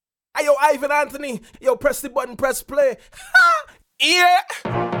yo, Ivan Anthony. Yo, press the button, press play. Ha! Yeah.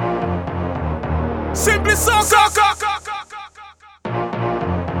 Simply so.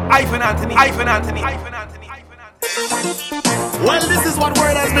 Ivan Anthony. Well, this is what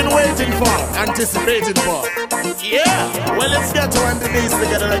word has been waiting for, anticipating for. Yeah. Well, let's get to Anthony's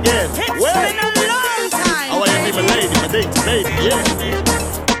together again. It's been a long time. How are you, people, lady, my date, baby? Yeah.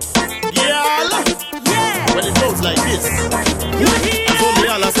 Yeah. Well, it goes like this. You hear? I told me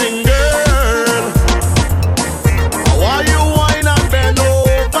all I sing, girl. How are you wine and bend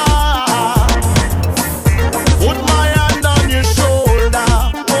over? Put my hand on your shoulder.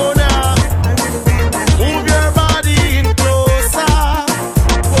 Oh, now. Move your body in closer.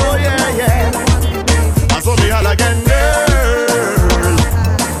 Oh, yeah. I told me all again, girl.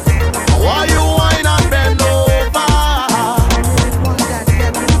 How are you wine and bend over?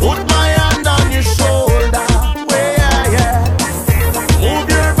 Put my hand on your shoulder. Oh, yeah. Move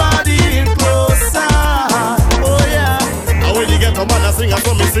your body in closer. Oh, yeah. And when you get a man, I sing, I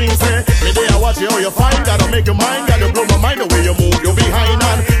saw me sing, say, me there, I watch you, how you find. Gotta make your mind, gotta blow my mind the way you move. You behind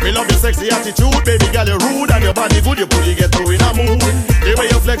and me love your sexy attitude, baby girl, you rude and your body good, you put you get through in a mood. The way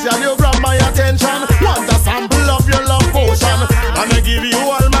you flex and you grab my attention. Want a sample of your love potion, and I give you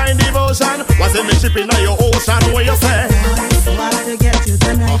all my devotion. What's in me shipping on your ocean? Where you say? So I have to get you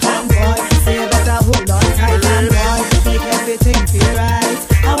tonight, boy. Say you better hold on tight, boy. Make everything feel right.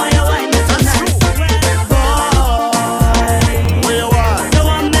 How are you wine me tonight, boy? Where you want? You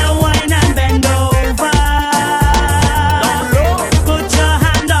want me wine and bend over? Down low. Put your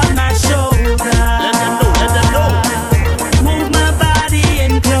hand on my shoulder. Let them know. Move my body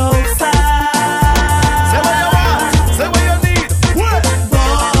in closer. Say what you want, say what you need. What?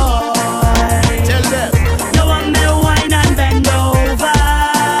 Boy, Tell them. you want me wine and bend over?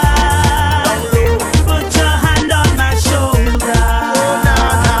 Down low. Put your hand on my shoulder.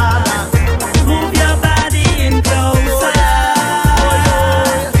 Move your body in closer.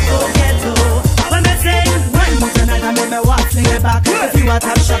 Oh, ghetto. When me sing, when you tonight I make me walk, sing it back. If you a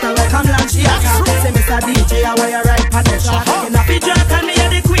top shot, I will come launch the attack. Say Mr. DJ, I wear your right pan the track. In a fit drunk and me a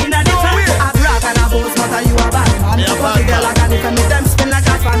the queen of the track. I rock and I boast, but you a bad man. Me a But bad the girl man. I can if I make them spin like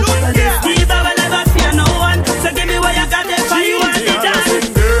a fan. This diva will never fear no one. So give me what you got there for you and the dance.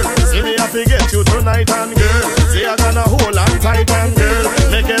 Sing, girl. See me have to get you tonight and girl. See I gonna hold on tight and girl.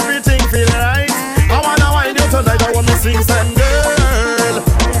 Make everything feel right. I wanna wind you tonight. I wanna sing some girl.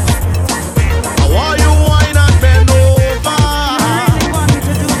 How are you wine and bend over? You want me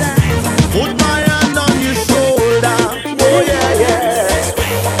to do that? Put my hand on your shoulder. Oh yeah.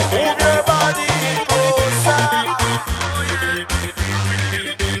 Move your body closer.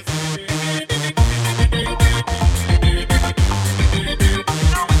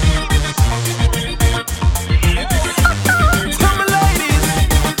 Come on, ladies.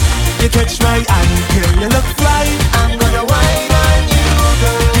 You catch my eye, girl, you look fly. I'm gonna wine on you,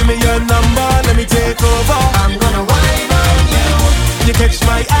 girl. Give me your number, let me take over. I'm gonna wine on you. You catch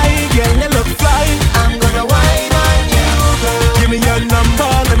my eye, girl, you look fly. I'm gonna wine on you, girl. Give me your number,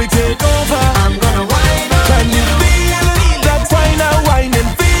 let me take over. I'm gonna wine on Can you feel that wine and whining?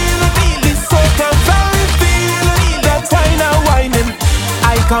 Feel the soak and feel that wine and whining.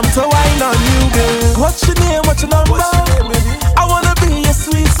 I come to wine on you, girl. What's your name? What's your number? I wanna be your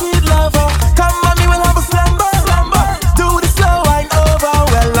sweet, sweet lover. Come on, me, we'll have a slumber. Do the slow wine over.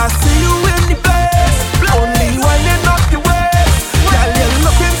 Well, I see you in the place. Only whining up your waist. Girl, you're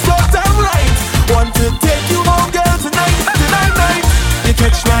looking so damn right. Want to take you home, girl, tonight. You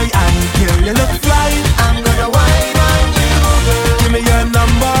catch my eye, girl, you look fly. I'm gonna wine on you, girl. Give me your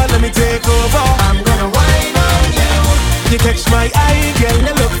number, let me take over. I'm gonna wine on you. You catch my eye, girl,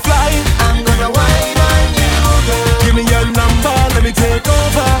 you look fly. I'm gonna wine on you, girl. Give me your number, let me take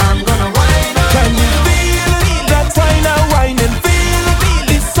over. I'm gonna wine on Can you feel that wine and whining? Feel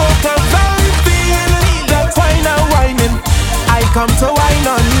the soak and feel that wine and whining. I come to wine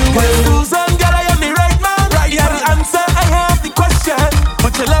on you, girl. Susan, girl, I am the right man. You're the answer, I have the question.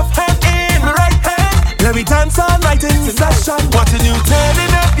 Put your left hand in my right hand. Let me dance all night in session. Watching you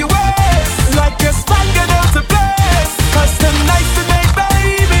turning up your waist like you're spanking out the place. Cause tonight's the night,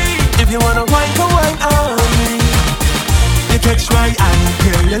 baby. If you wanna wine, come wine on me. You catch my eye,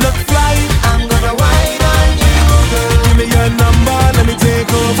 girl, you look fly. I'm gonna wine on you, girl. Give me your number, let me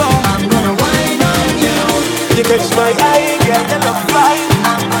take over. I'm gonna wine on you. You catch my eye, girl, you look fly.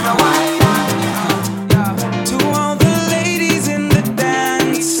 I'm gonna wine on you. To all the ladies in the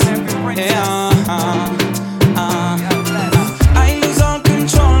dance, I lose all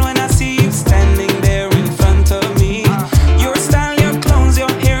control when I see you standing there in front of me. Your style, your clothes,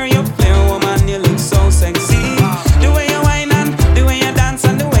 your hair, your flair, woman, you look so sexy. The way you whine and the way you dance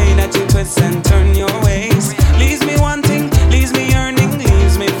and the way that you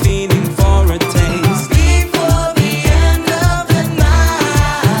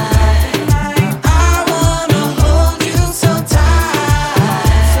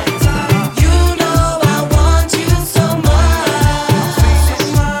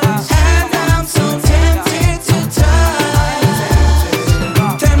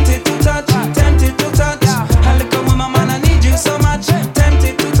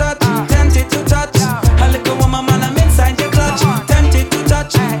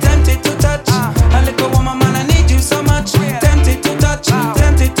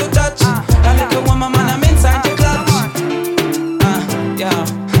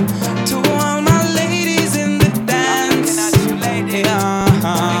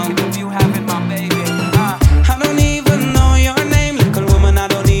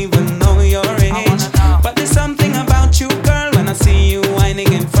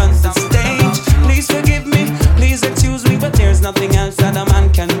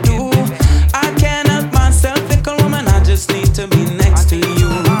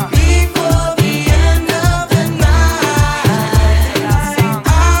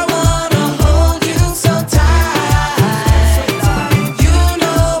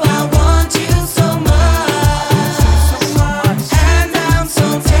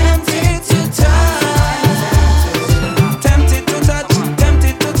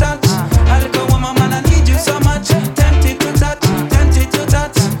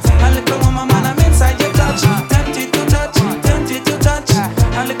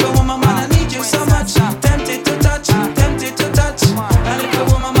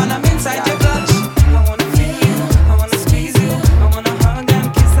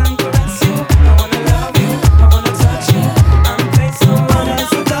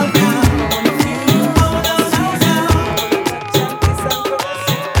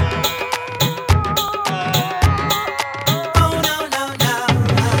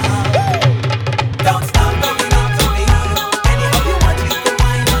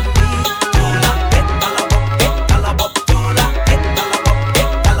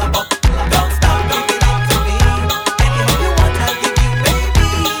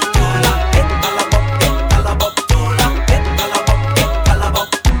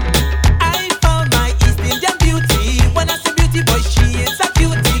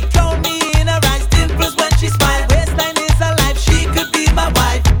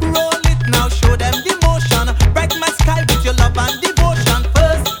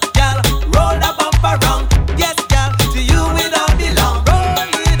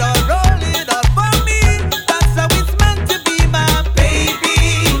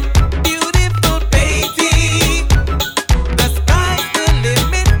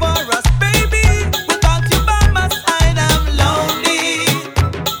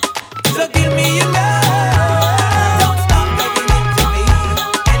So give me your love. Don't stop giving it to me.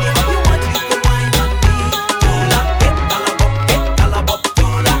 Anyhow you want, you can wine on me. Tula, get alabop,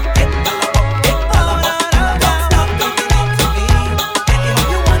 tula, get alabop. Don't stop giving it to me. Anyhow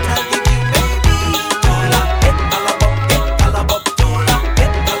you want, I'll give you, baby. Tula, get alabop, tula,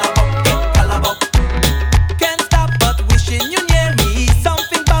 get alabop. Can't stop but wishing you near me.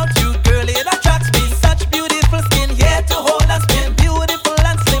 Something about you, girl, it attracts me. Such beautiful skin, here to hold and spin. Beautiful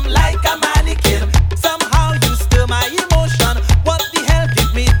and slim like a mannequin. Somehow you stir my emotion. What the hell,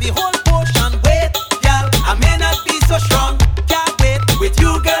 give me the whole potion. Wait, girl, I may not be so strong. Can't wait, with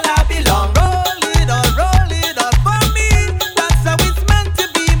you girl I belong. Roll it all for me. That's how it's meant to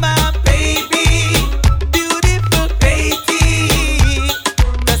be, my baby. Beautiful baby.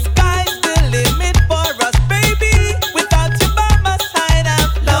 The sky's the limit for us, baby. Without you by my side, I'm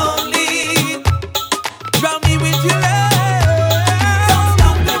lonely. Drown me with your love. Don't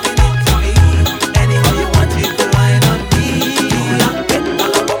stop giving it to me. Anyhow you want, you can wine on me.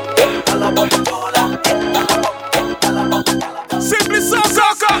 Simply Soca.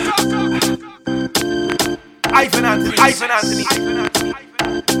 Ivan Anthony. I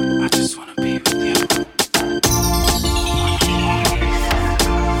just wanna be with you.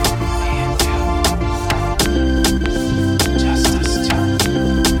 Just us two.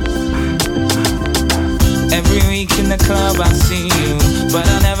 Every week in the club I see you, but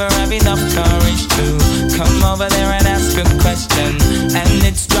I never have enough courage to come over there and ask a question, and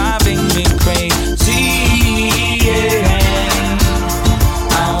it's driving me crazy. Yeah.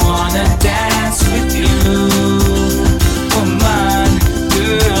 I wanna dance with you, woman,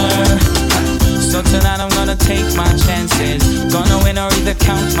 girl. So tonight I'm gonna take my chances, gonna win or either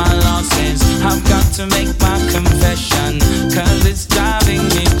count my losses. I've got to make my confession, cause it's driving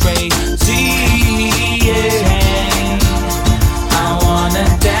me crazy. Yeah. I wanna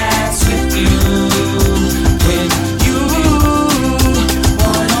dance with you,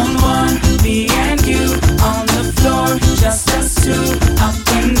 one on one, me and you on the floor, just us two, up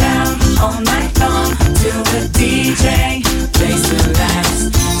and down all night long till the DJ plays the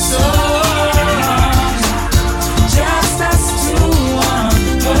last song. Just us two on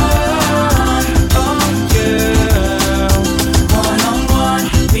one, oh girl. One on one,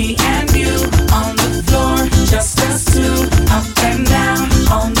 me and you on the floor, just us two, up and down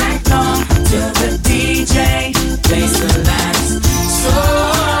all night long till the DJ plays the last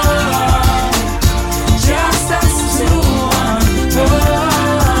song. Just us two on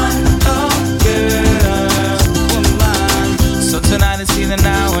one, oh girl, woman. So tonight is either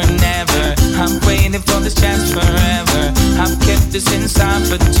now or never. I'm waiting for this chance forever. I've kept this inside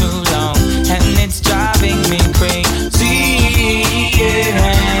for too long, and it's driving me crazy.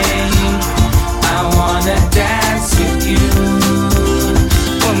 Yeah. I wanna dance with you,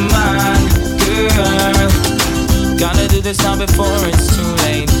 woman, girl. Gotta do this now before it's too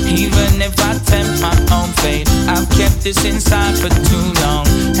late. Even if I tempt my own fate, I've kept this inside for too long,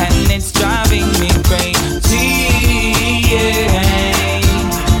 and it's driving me crazy. Yeah.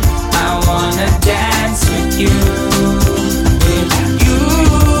 I wanna dance with you,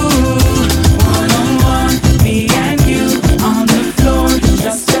 one on one, me and you on the floor,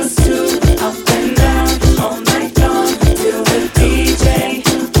 just us two, up and down all night long till the DJ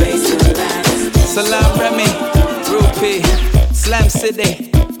plays the last. Salam Remy, Rupee, Slam City,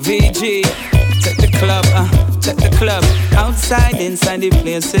 VG. Check the club. Outside, inside the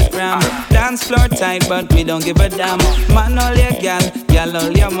place it ram. Dance floor tight, but we don't give a damn. Man all your gal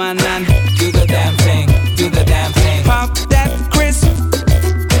all your man, and do the damn thing. Pop that crisp.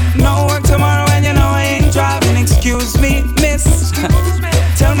 No work tomorrow and you know I ain't driving. Excuse me, miss.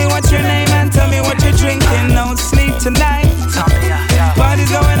 Tell me what's your name and tell me what you're drinking. No sleep tonight.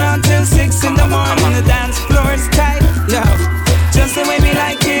 Party's going on till 6 in the morning. The dance floor is tight. Yo, just the way we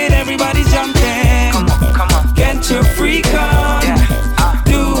like it, everybody's jumping. Come on. Get your freak on.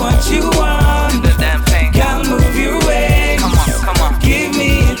 Do what you want. Do the damn thing. Girl, move your ways. Come on. Give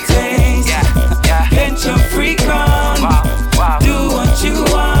me a taste. Get your freak on. Wow. Do what you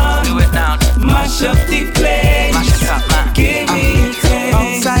want. Do it now. Mash up the place. Give me a taste.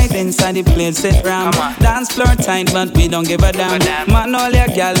 Outside, inside the place it ram. Dance floor tight, but we don't give a damn. Man all your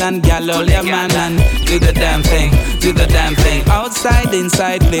gal and gal all your man, and do the damn thing. Outside,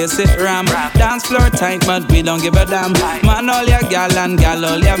 inside place it ram. Dance floor tight, but we don't give a damn. Man all your gal and gal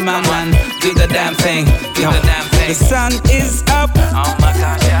all your man, and do the damn thing. The sun is up. Oh my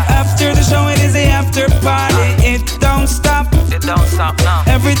gosh, yeah. After the show, it is the after party. It don't stop. No.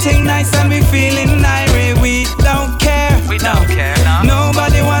 Everything nice and we feeling irate. We don't care. No.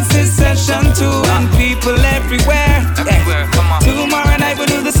 Nobody wants session 2 and people everywhere. Come on. Tomorrow night we'll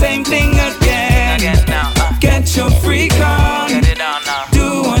do the same thing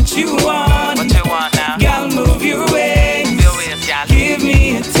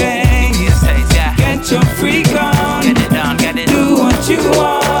what you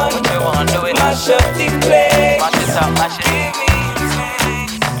want. What you want, do it. Mash up the place. Mash it up, mash it. Give me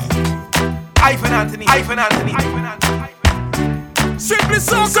Ivan Anthony, Ivan Anthony, Ivan Anthony. Simply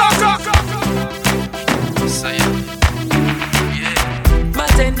so.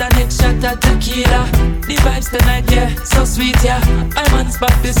 Bartender, next shot of tequila. The vibes tonight, yeah, so sweet, yeah. I'm on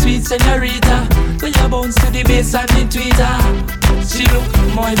spot, the sweet señorita. When you bounce to the bass on the Twitter, she look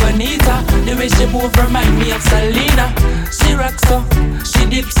muy bonita. The way she move remind me of Selena. She rocks so, she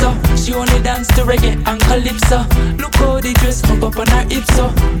dips so. She only dance to reggae and calypso. Look how the dress hung up on her hips so.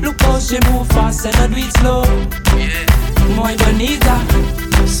 Look how she move fast and I do it slow. Muy bonita,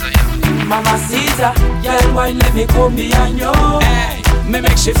 mamacita. Girl, why let me come behind you? Hey, me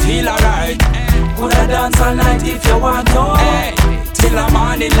make she feel alright. Coulda dance all night if you want to. Hey, till the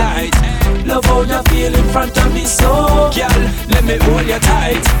morning light. Love how you feel in front of me so. Girl, let me hold you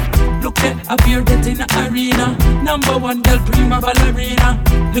tight. Look at up here that in the arena. Number one girl, prima ballerina.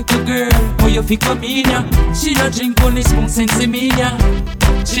 Little girl, how you feel come in ya? She don't drink only spoon since the media.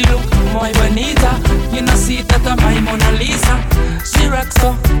 She look muy bonita. You know see that I'm my Mona Lisa. She rocks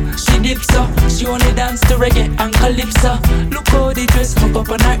so, she dips so. She only dance to reggae and calypso. Look how the dress hung up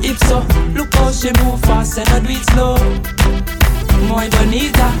on her hips so. Look how she move fast and I do it slow. Muy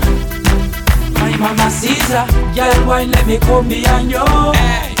bonita, my mamacita. Girl, why let me come behind you?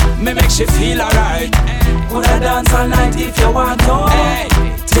 Hey, me make she feel alright. Coulda dance all night if you want to. Hey,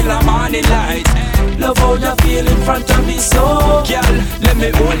 till the morning light. Love how you feel in front of me so. Girl, let me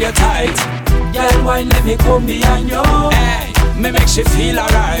hold you tight. Girl, why let me come behind you? Hey, me make she feel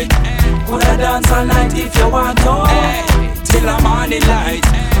alright. Coulda dance all night if you want to. Hey, till the morning light.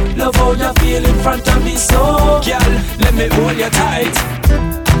 Love how you feel in front of me so. Girl, let me hold you tight.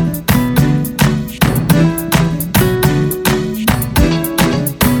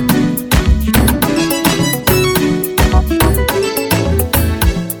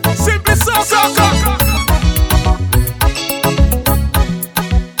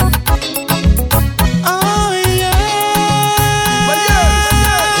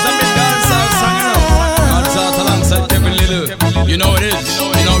 You know it is,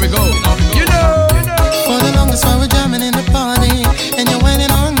 you know we go. You know. For the longest while we're jamming in the party, and you're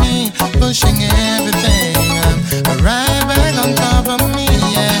whining on me, pushing everything right back on top of me,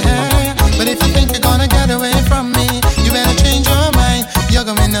 yeah. But if you think you're gonna get away from me, you better change your mind. You're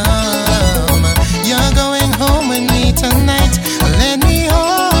going home. You're going home with me tonight. Let me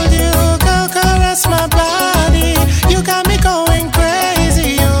hold you, go caress my body. You got me going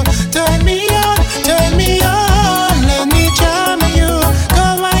crazy. You turn me on, turn me on.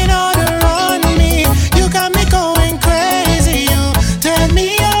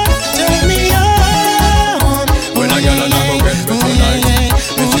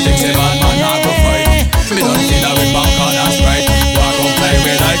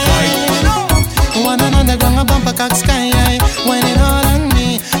 Sky, whining all on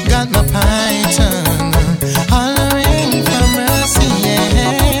me, got my python hollering for mercy,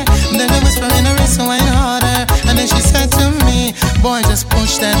 yeah. Then I whisper in her wrist, wine harder, and then she said to me, boy, just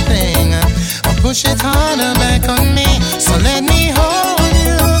push that thing, push it harder back on me. So let me hold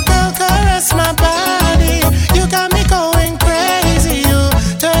you, girl, caress my body. You got me going crazy. You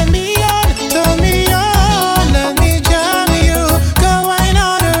turn me on, turn me on. Let me jam you, go wine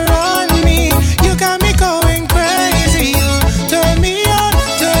harder on me. You got me going crazy. You turn me on,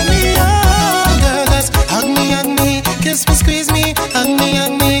 girl. Let's hug me, kiss me, squeeze me, hug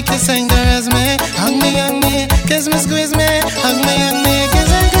me, kiss and caress me, hug me, kiss me, squeeze me, hug me,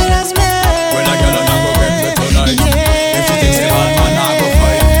 kiss and caress me. When I get on, I go get me tonight. Yeah. If you think say bad man, I go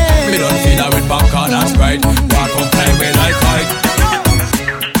fight. Me don't feel that with back on, that's right. Walk on time when I fight.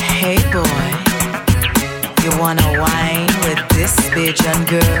 Hey boy, you wanna wine with this bitch and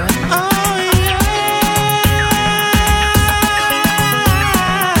girl? Oh yeah.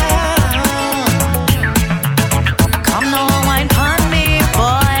 Come now and wine pon me,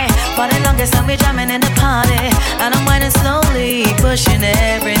 boy. For the longest time we jamming in the party, and I'm whining slowly, pushing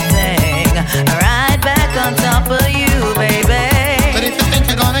everything right back on top of you, baby. But if you think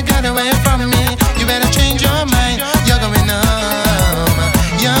you're gonna get away from me, you better change your mind. You're going home.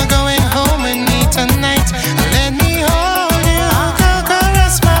 You're going home with me tonight. Let me hold you, go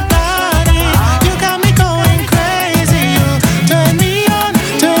caress my body. You got me going crazy. You turn me on,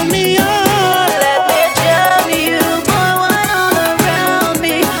 turn me on. Let me jam you, boy, wine all around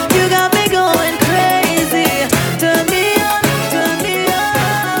me. You got me going crazy. Turn me on, turn me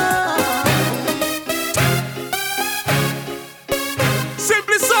on.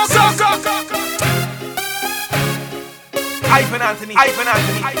 Simply so. Ivan Anthony, Ivan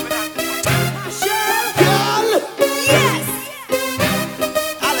Anthony, Ivan Anthony. Yes.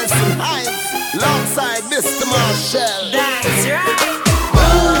 Shell. That's right.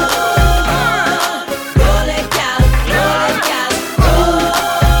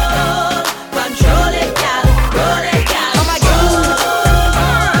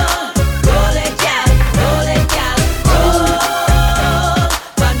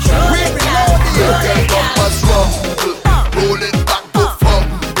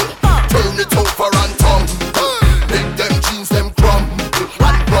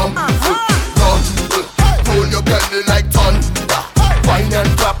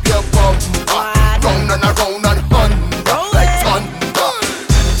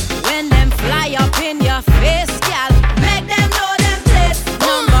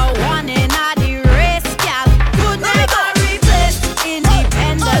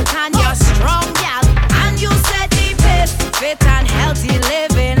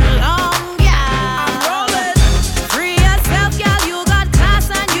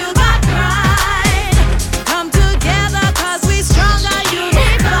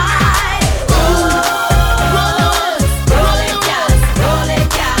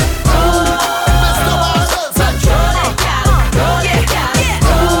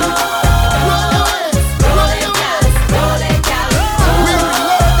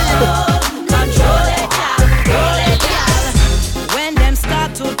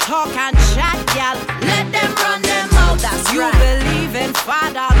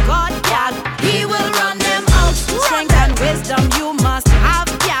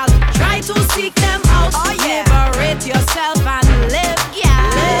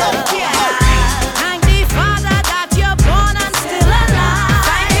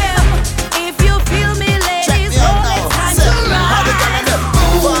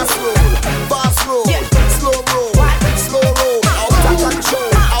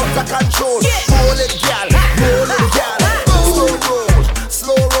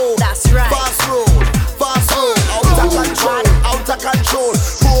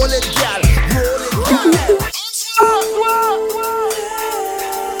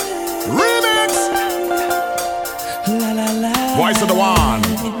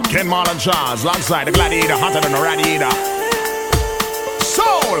 Alongside the gladiator, hotter than a radiator.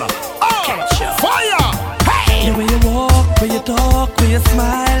 Soul, fire, hey! The way you walk, way you talk, way you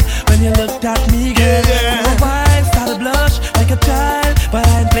smile, when you looked at me, girl, your eyes started blush like a child, but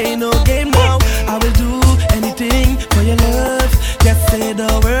I ain't playing no game now. I will do anything for your love. Just say the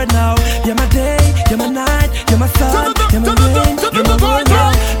word now. You're my day, you're my night, you're my sun, you're my rain, you're my world now.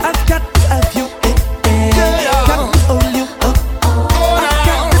 I've got to have you, got to hold you.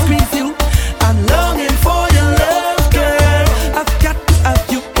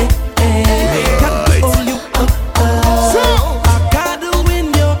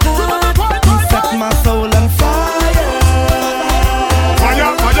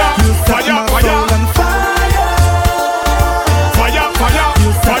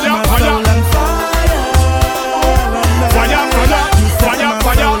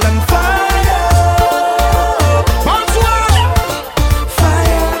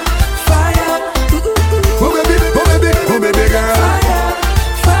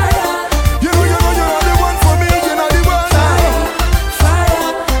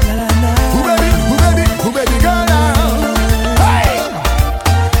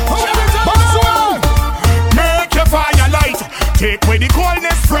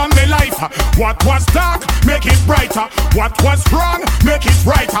 What was dark, make it brighter. What was wrong, make it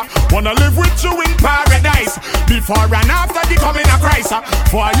righter. Wanna live with you in paradise, before and after the coming of Christ.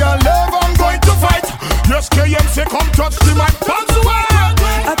 For your love I'm going to fight. Yes, KMC, come touch the mic.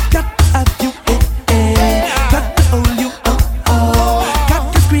 I've got to have you, got to hold you,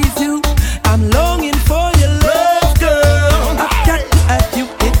 got to squeeze you. I'm longing for your love, girl. I've got to have you,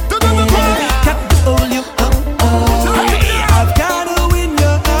 got to hold you, I've got to win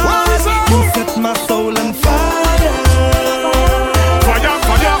your heart. You set my soul on fire. Fire,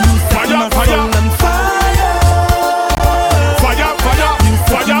 fire, fire, fire. On fire. Fire, fire, fire,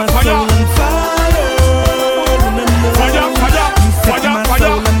 fire.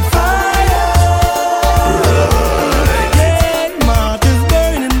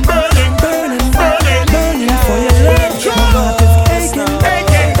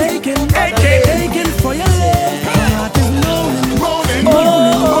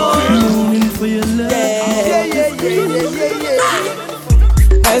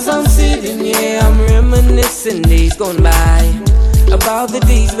 As I'm sitting here, I'm reminiscing days gone by, about the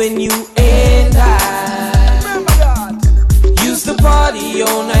days when you and I used to party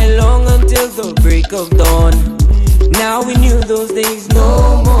all night long until the break of dawn. Now we knew those days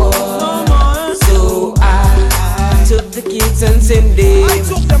no more. So I took the kids and sent them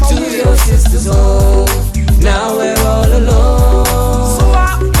to your sister's home. Now we're all alone,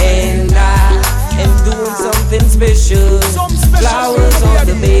 and I am doing something special. Flowers on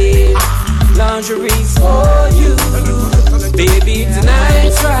the bed, lingerie's for you. Baby,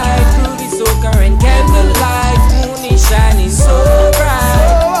 tonight's right. Ruby soaker and candlelight. Moon is shining so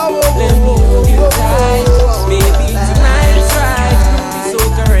bright. Let me hold you tight. Baby, tonight's right. Ruby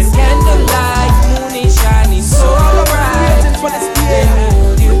soaker and candlelight. Moon is shining so bright. Let me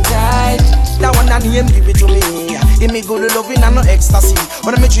hold you tight. That one and him give it to me. Give me good loving and no ecstasy.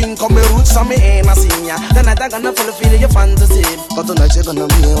 When I drink on my roots on me aim I sing ya. Then I gonna fulfill your fantasy. But tonight you're gonna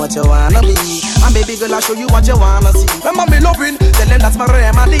be what you wanna be. And baby girl I'll show you what you wanna see. Remember me loving, tell them that's my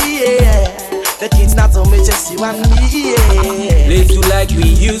remedy, yeah. The kids not so much just you and me, yeah. Let's do like we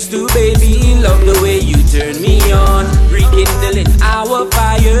used to, baby. Love the way you turn me on. Rekindling our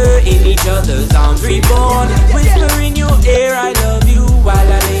fire in each other's arms reborn. Whisper in your ear I love you while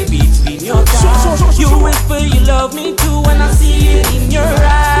I lay between your thighs. You whisper you love me too when I see it in your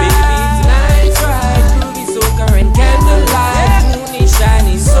eyes. Baby, tonight's right. Ruby soaker and candlelight. Moon is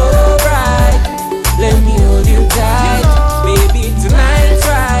shining so bright. Let me hold you tight. Baby, tonight's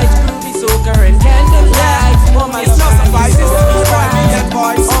right. Ruby soaker and candlelight. Oh my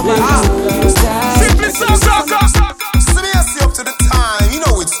Simply Soca. Seriously up to the time. You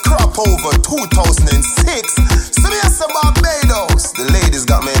know it's crop over 2006. Seriously Barbados. The ladies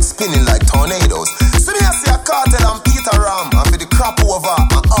got me spinning like tornadoes. Seriously Cartel and Peter Ram. And for the crop over.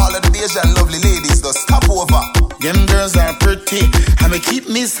 And all of the Asian lovely ladies just stop over. Them girls are pretty and they keep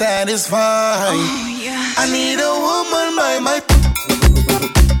me satisfied. I need a woman by my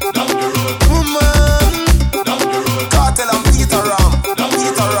woman. Cartel and Peter Ram.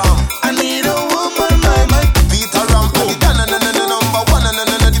 Peter Ram. I need a woman by my Peter Ram. And the number one and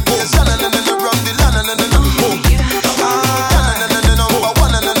the Asian and the rum the land and the number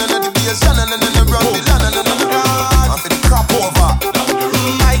one and the Asian and the rum the land and the for the crop over.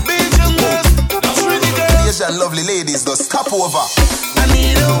 my Belgian girls, pretty girls. Asian lovely ladies just stop over. I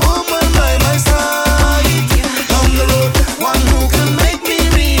need a woman by my side. Down the road, one who can make me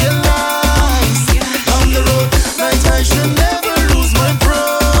realize. Down the road, night I should never lose my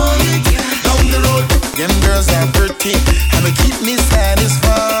pride. Down the road, them girls are pretty and they keep me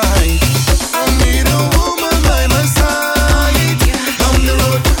satisfied. I need a woman by my side. Down the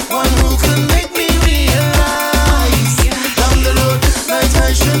road, one who can make me realize. Down the road, night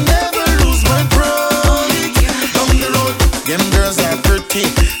I should never lose my pride. Down the road, them girls are pretty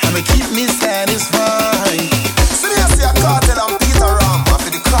and they keep me satisfied. Seriously, a Cartel and Peter Ram. And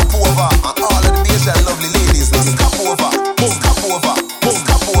for the crop over. And all of the Asian lovely ladies just stop over. Stop over.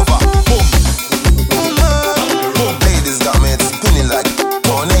 Stop over. Ladies got me spinning like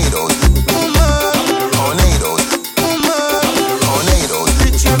tornadoes. Tornadoes. Tornadoes.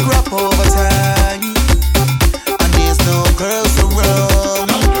 Picture crop over time and there's no girls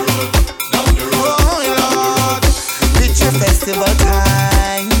around. Oh Lord, picture festival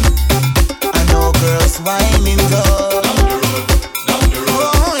time and no girls whining down.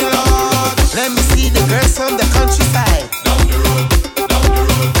 Oh Lord, let me see the girls from the countryside.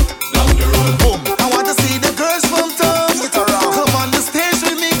 Boom. I want to see the girls from town. Peter Ram. Come on the stage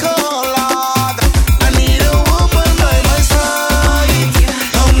with me, call Lord. I need a woman by my side.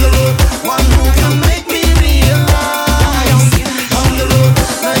 Down the road, one who can make me realize. Down the road,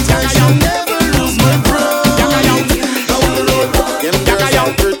 night I shall never lose my pride. Down the road, them girls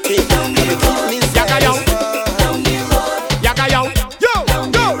are pretty and they keep me satisfied.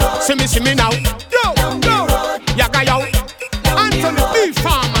 See me now. Yaga yo. Anthony B.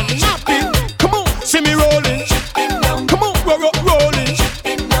 Farmer, napping. Come on, see me rolling. Come on, rolling.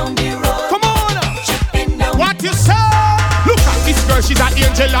 Come on. What you say? Look at this girl, she's an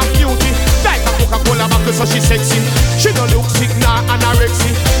angel of beauty. Like a Coca-Cola bottle, so she's sexy. She don't look sick nor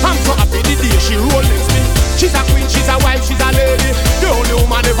anorexia. I'm so happy the day she roll next me. She's a queen, she's a wife, she's a lady. The only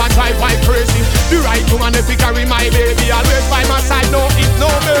woman ever drive by crazy. The right woman if you carry my baby. Always by my side, no it, no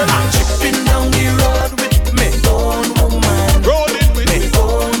me. I'm chipping down the road with me own woman. Rolling with me,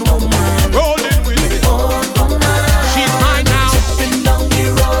 Own woman. rolling with me. Own woman. She's mine now. Chipping down the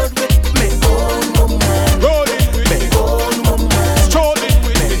road with me own woman. Rolling with me, Own woman. strolling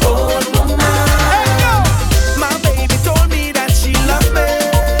with me. Own woman. Hey yo, My baby told me that she loved me.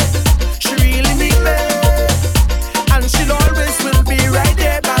 She really need me. And she always will be right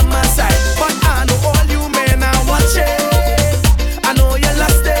there by my side. But I know all you men are watching. I know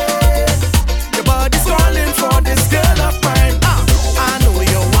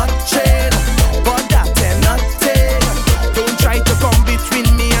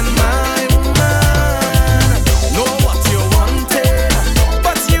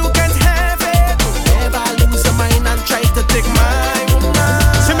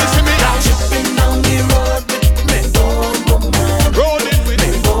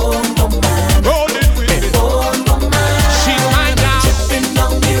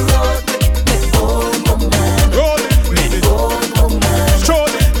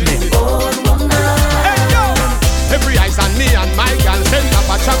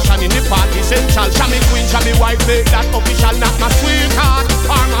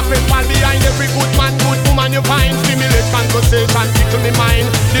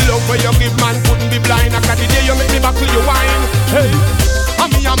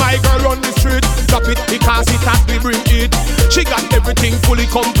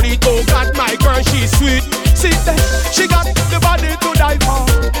complete. Oh God, my girl, she's sweet. See that she got the body to die for.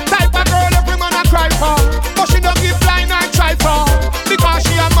 Type of girl every man a cry for, but she don't give blind and try for, because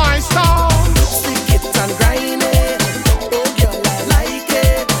she a my star. Stick it and grind it. Oh girl, I like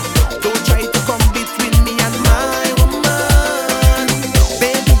it. Don't try to come between me and my woman.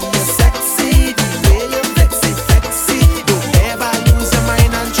 Baby, you're sexy. The way you're flexy. Don't ever lose your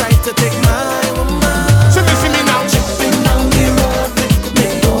mind and try to take my woman. See me now. Chipping down the road with me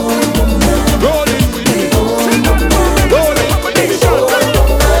own woman. Rolling with me. Rolling with me.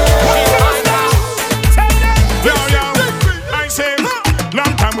 I say,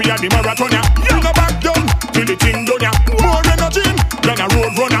 long time we had the marathon, yeah. We no back down till the thing done, yeah. More energy than a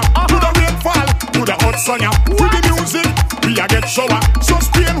road runner. To the rainfall, to the hot sun, yeah. With the music, we a get shower. So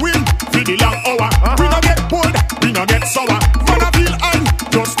staying wind for the long hour. We no get cold, we no get sour. Man a feel high,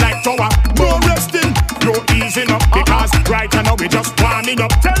 just like tower. No resting, no easing up, because right now we just warming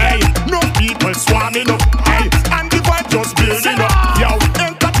up. Hey, no people swarming up. Hey, and the vibe just building up. Yo,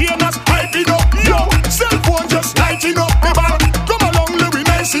 entertainers hype it up. Yo, cell phone just lighting up. Come along, let me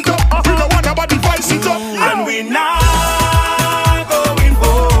nice it up. We don't want nobody vice it up. And we not going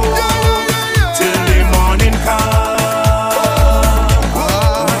home till the morning come.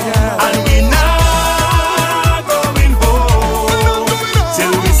 And we not going home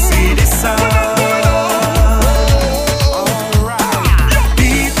till we see the sun.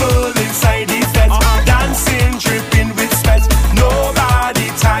 People inside the fence, dancing, dripping with sweat. Nobody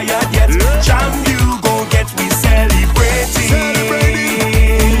tired yet. Jam you gon' get, we celebrating.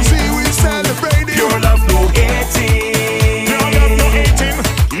 See, we celebrating. Pure love, no hating. Pure love, no hating.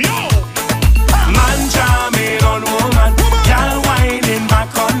 Yo, Man jamming on woman, y'all whining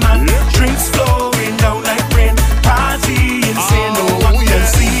back on man. Drinks flowing down like rain, partying, say no one can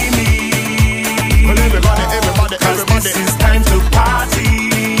see me. well, everybody, Cause this is time to party.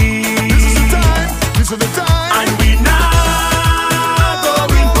 This is the time. This is the time. And we not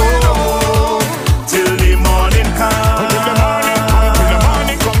going home till the morning come. Till the morning come, till the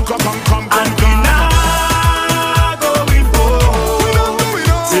morning come. And we not going home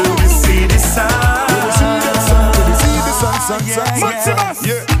till we see the sun. Maximus.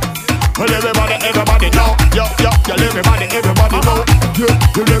 Yeah. Well, everybody know. Yo, everybody know. Yeah,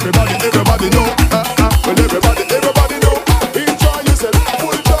 everybody know. Well, everybody know. Enjoy yourself,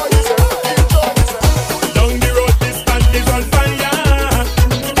 enjoy yourself. Down the road, this band is on fire.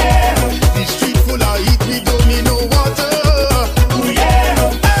 The street full of heat, we don't need no water.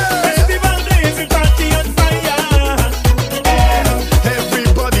 Festival blazing, party on fire.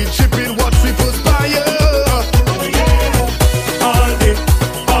 Everybody tripping, what people fire. All day,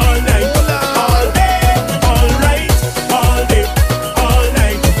 all night, all day, all right, all day, all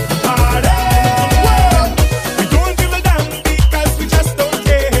night, party. We don't give a damn because we just don't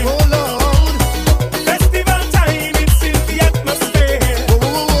care. Hold on. Festival time, it's in the atmosphere.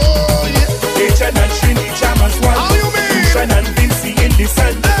 Yeah. H&M and Trini Jammers one. How you mean? Lucian and Vincy in the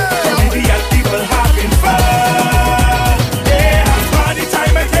sun. Caribbean people having fun. Yeah, party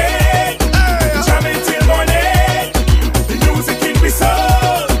time again. Jamming till morning. The music in the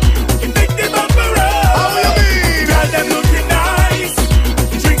soul. It make the bumper roll. How you mean? Girl, them looking nice.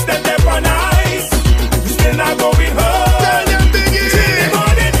 The drinks that they're on ice. We still not going home. Tell them Biggie. Till the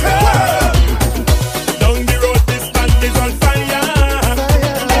morning come. Down the road, this band is on fire.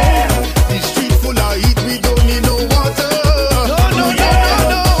 The street full of heat, we don't need no water. No.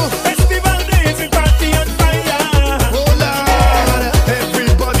 Festival blazing, party on fire. Oh Lord,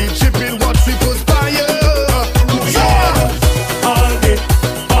 everybody tripping, what people fire. All day,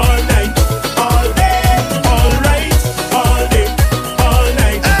 all night, all day, all right, all day, all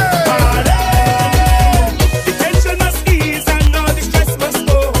night, party. The tension must ease and all the stress must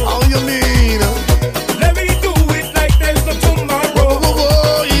go. How you mean? Let me do it like there's no tomorrow.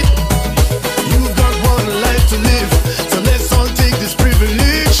 You've got one life to live, so let's all take this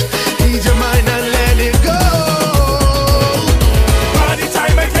privilege. Ease your mind and let it go. Party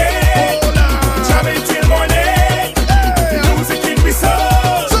time again. Oh Lord. Jamming till morning. The music in the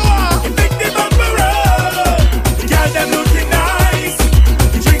soul. It make the bumper roll. The girl them looking nice.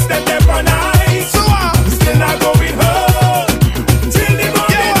 The drinks that they're on ice. We still not going home till the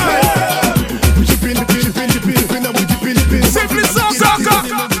morning come. We dipping, and we dipping. Simply soccer.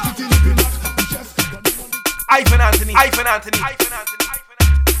 Ivan Anthony.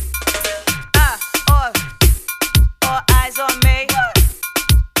 All eyes on me.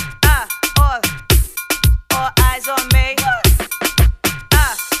 All eyes on me.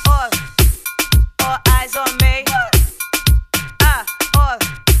 All eyes on me.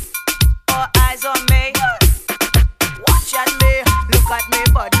 All eyes on me. Watch at me, look at me,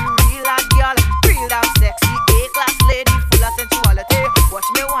 real hot girl, real damn sexy, A-class lady, full of sensuality. Watch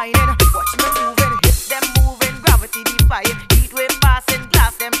me whining, watch me moving, hips them moving, gravity defying, heat wave passing,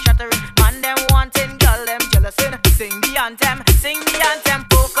 glass them shattering, man them wanting, girl them jealousing. Sing the anthem,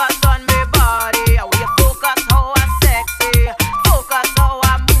 focus on me body, how you focus how I sexy, focus how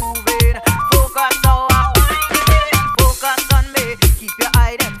I'm moving, focus how I whining, focus on me, keep your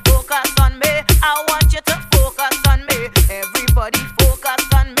eye them, focus on me, I want you to focus on me, everybody focus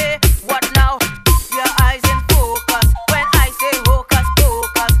on me. What now? Your eyes in focus, when I say hocus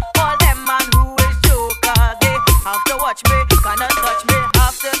pocus, all them man who is jokers, they have to watch me, cannot touch me,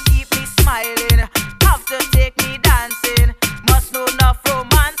 have to keep me smiling, have to take me dancing, must know enough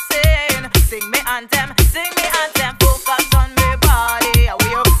romancing. Sing me anthem, focus on me body,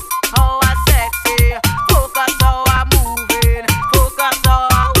 how I sexy, focus how I moving, focus how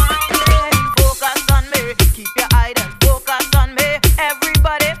I whining, focus on me, keep your eye then, focus on me,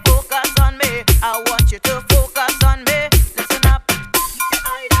 everybody focus on me, I want you to focus on me, listen up, keep your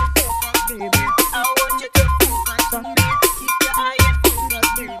eye then, focus baby, I want you to focus on me, keep your eye and focus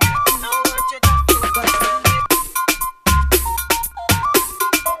baby, I want you to focus on me.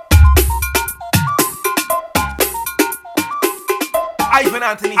 Ivan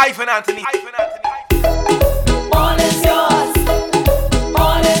Anthony. All is yours.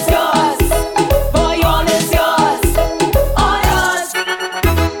 All is yours. Boy, all is yours. All yours.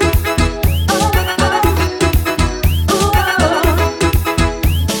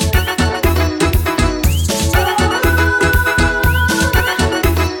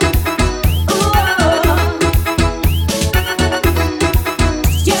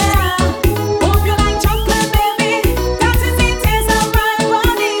 Yeah. Hope you like chocolate, baby. That is the taste of my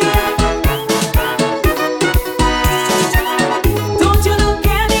body. Don't you look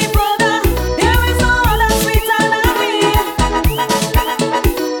any further? There is no other sweeter than me.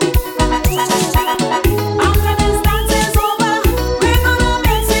 After this dance is over, we're gonna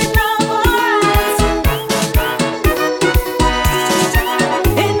mix it up alright.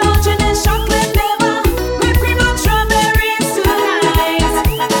 Indulge in chocolate flavor, whipped cream and strawberries tonight.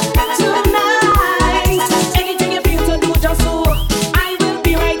 Anything you feel to do, just do. I will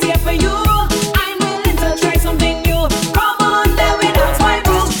be right here for you. I'm willing to try something new. Come on, let me dance my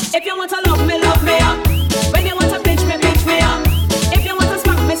groove. If you want to love me up. When you want to pinch me up. If you want to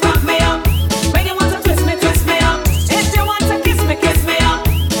smack me up. When you want to twist me up. If you want to kiss me up.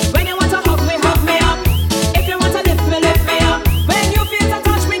 When you want to hug me up. If you want to lift me up. When you feel to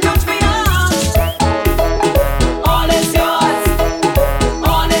touch me up. All is yours.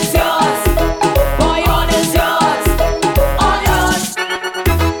 All is yours. Boy, all is yours. All yours.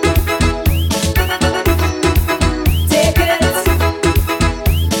 Take it.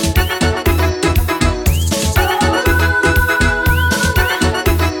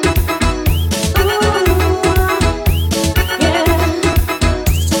 Yeah.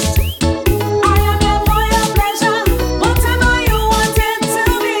 I am here for your pleasure, whatever you want it to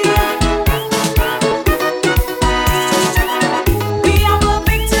be. We are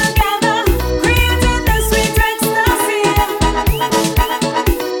moving together, creating the sweet ecstasy.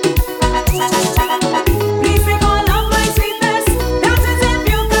 Please take all of my sweetness, that is if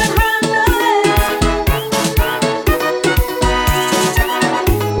you can handle it.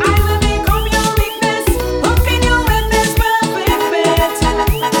 I will become your weakness, hooking you with this perfect fit.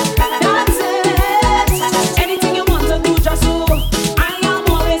 That's it. Anything you want to do, just do. I am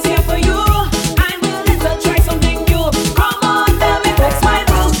always here for you. I'm willing to try something new. Come on, let me flex my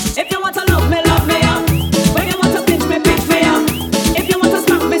groove. If you want to love me up. When you want to pinch me up. If you want to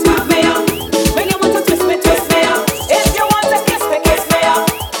smack me up. When you want to twist me up. If you want to kiss me up.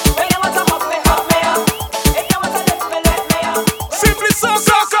 When you want to hug me up. If you want to lift me up. Simply so.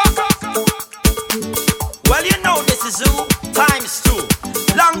 Well, you know this is Zoo times 2,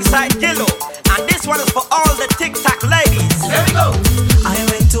 alongside Gillo, and this one is for all the TikTok ladies. Here we go. I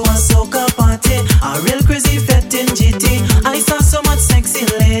went to a soca party, a real crazy fete in GT. I saw so much sexy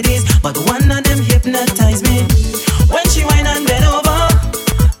ladies, but one of them hypnotized me. When she whine and bend over,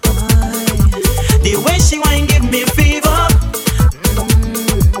 the way she whine give me fever.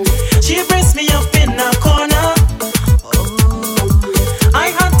 She pressed me up in a corner.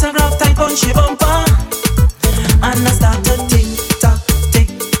 I had to grab tight on she bumper, and I started tick tock, tick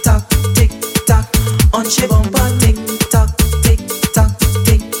tock, tick tock on she bumper, tick tock, tick tock,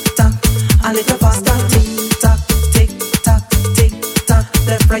 tick tock. A little faster, tick tock, tick tock, tick tock.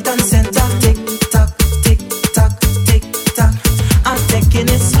 Left, right, and center, tick tock, tick tock, tick tock. I'm taking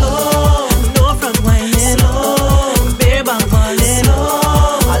it slow, no front whining, slow, bareback falling,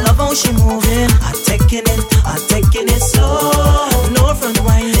 slow. I love how she moving. I'm taking it slow, no front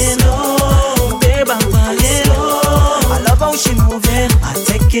whining, slow.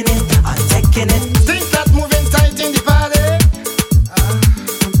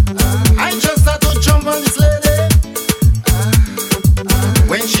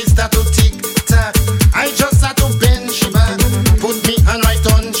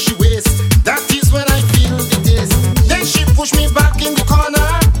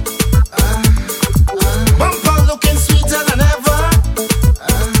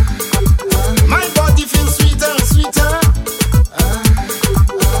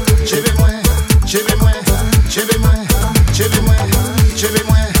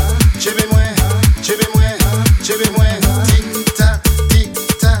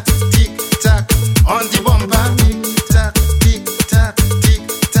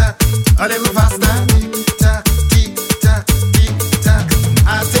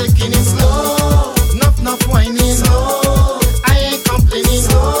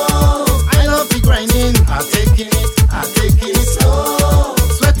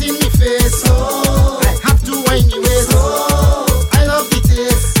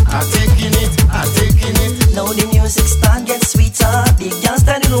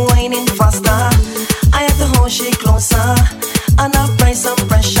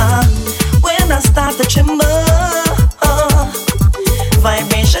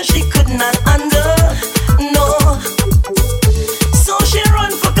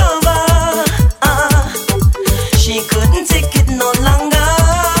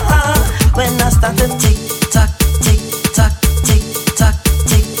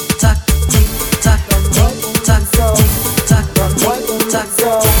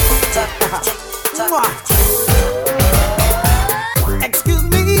 Excuse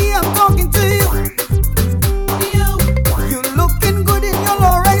me, I'm talking to you. You looking good in your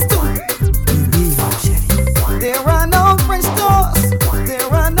low rise too. They run out French toast, they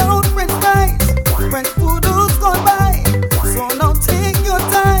run out French fries, French poodles gone by. So now take your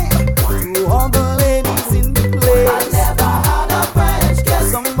time to all the ladies in the place. I never had a French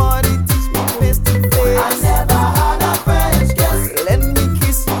kiss. Somebody teach me face to face. I never had a French kiss. Let me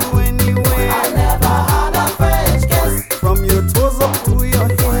kiss you anywhere. I never had a French kiss. From your toes up to your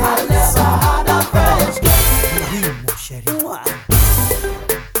head. I never had a French kiss.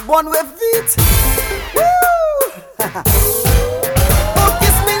 One way feet. Woo! Oh,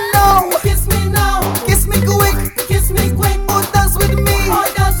 kiss me now. Kiss me now. Kiss me quick. Kiss me quick. Oh, dance with me. Oh,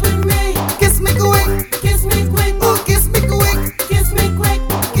 dance with me. Kiss me quick. Kiss me quick. Oh, kiss me quick. Kiss me quick.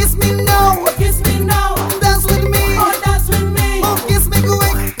 Kiss me now. Kiss me now. Dance with me. Oh, dance with me. Oh, kiss me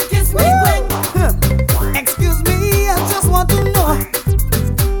quick. Kiss me quick. Excuse me, I just want to know.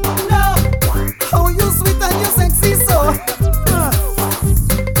 No. How you sweet and you sexy so.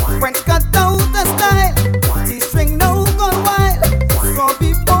 French cut out the style. T-string now gone wild. So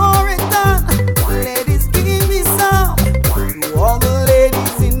before it done, ladies give me some. To all the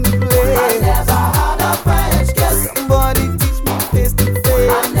ladies in the place. I never had a French kiss. Somebody teach me face to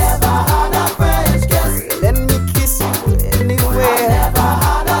face. I never had a French kiss. Let me kiss you anywhere. I never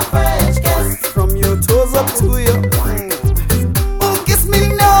had a French kiss. From your toes up to your. Oh, kiss me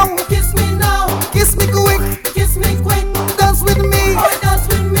now. Kiss me now. Kiss me quick. Kiss me quick. Dance with me. Oh, dance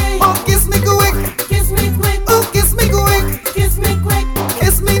with me. Oh, kiss me quick. Kiss me quick. Oh, kiss me quick. Kiss me quick.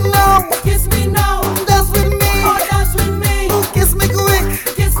 Kiss me now. Kiss me now. Dance with me. Oh, dance with me. Oh, kiss me quick.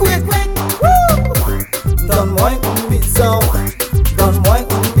 Kiss me quick. Woo! Donne-moi un bisou. Donne-moi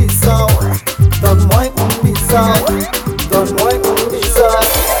un bisou. Donne-moi un bisou. Donne-moi un bisou.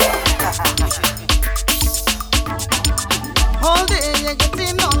 All day you're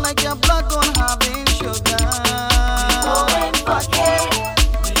getting on like your blood don't have any sugar. Going fucking.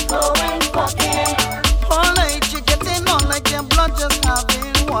 Going fucking. All night you're getting on like your blood just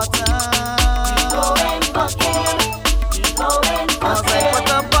having water. Going fucking. Going Cause I fucking. put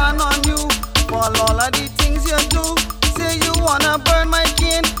a ban on you for all of the things you do. Say you wanna burn my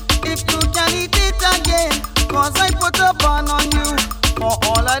skin if you can eat it again. Cause I put a ban on you for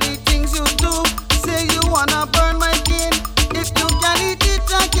all of the things you do. Say you wanna burn my skin if you can eat it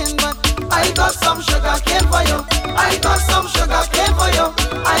again. But I got some sugar cane for you. I got some sugar cane for you.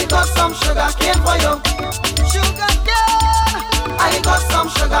 I got some sugar cane for you. sugar cane, I got some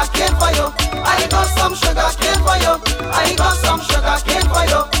sugar cane for you. I got some sugar cane for you. I got some sugar cane for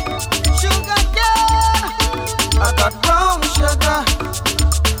you. sugar cane. I got brown sugar.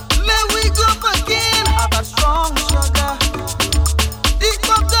 Let we go again. I got strong sugar. Deep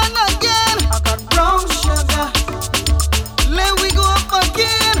up done again. I got brown sugar. Let we go up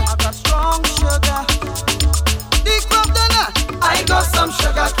again. I got strong sugar. Deep up done. I got some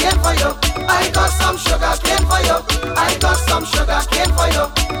sugar cane for you. I got some sugar cane for you. I got some sugar cane for you.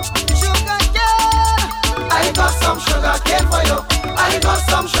 Sugar cane. I got some sugar cane for you. I got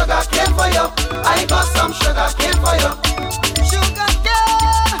some sugar cane for you. I got some sugar cane for you. Sugar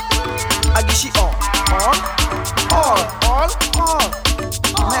cane. I give she all.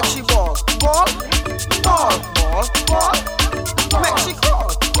 Make she ball. Make she crawl.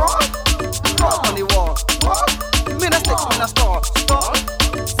 On the wall. Me na stick, me na stall.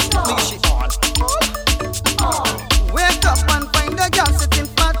 Me give she all. Wake up and find a girl sitting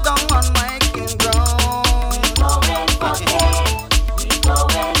flat down on my king ground.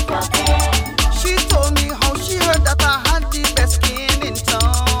 She told me how she heard that I had the best skin in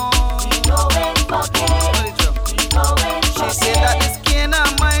town. She said that the skin of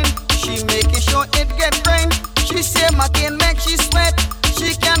mine, she making sure it get grind. She said my skin make she sweat.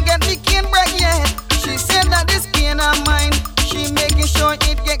 She can't get the skin break yet. She said that the skin of mine, she making sure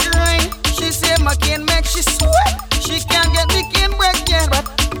it get grind. She said my skin make she sweat. She can't get the skin break yet. But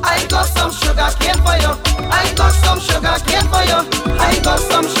I got some sugar cane for you. I got some sugar cane for you. I got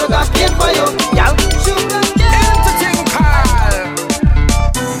some sugar cane for you. y'all sugar cane. Entertain Carl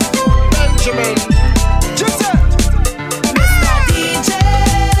Benjamin Giselle. Mr. DJ,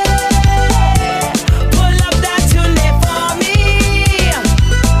 pull up that tune for me.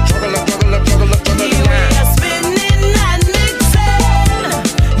 Juggle up The way you're spinning and mixing,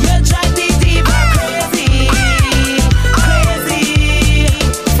 you drive the diva crazy.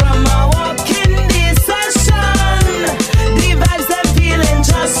 From a walk in this session, the vibes I'm feeling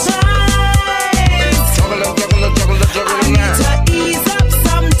just right.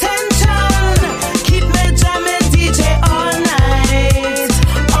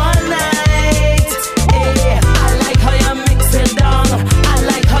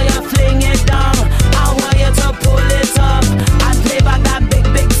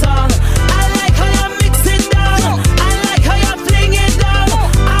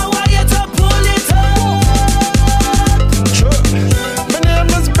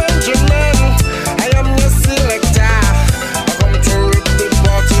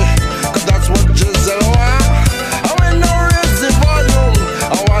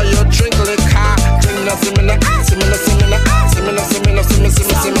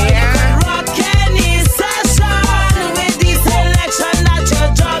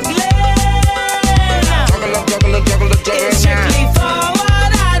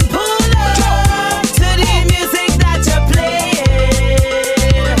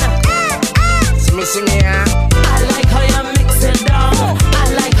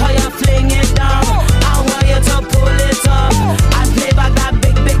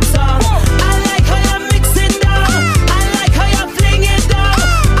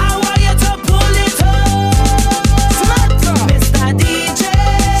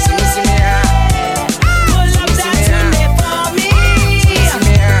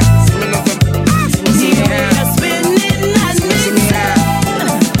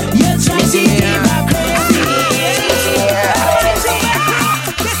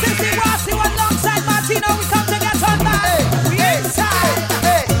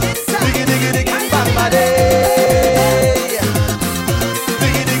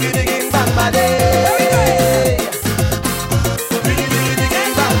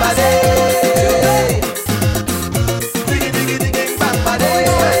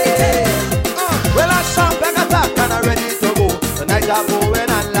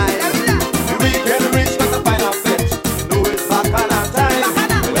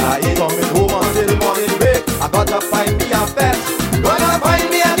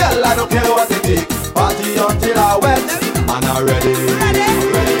 don't care what it takes. Party until I wet, and I'm ready.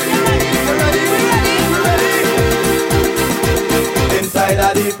 Inside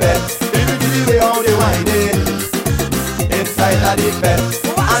of the bed, baby, the way how they whining. Inside of the bed,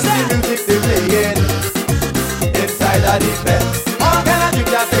 and the music they playing. Inside of the bed, all kind of drink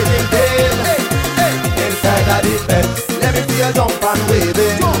that taking place. Inside of the bed, let me see you jump and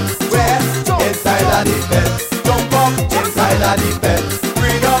waving. Where? Inside of the bed, jump up. Inside of the bed,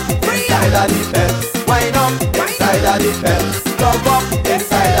 bring up. Inside of the bed, wind up. Inside of the bed, jump up.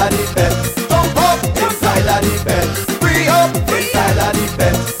 Inside of the bed, jump up. Inside of the bed, bring up. Inside of the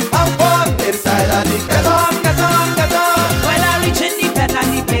bed, have fun. Inside of the bed, get on, get on, get on. When I reach in the bed and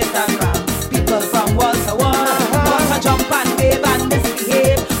the place that round, people from wall to wall want to jump and wave and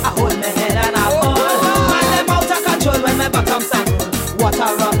misbehave. I hold my head and I fall. Man, them out of control when my bottom sand roll.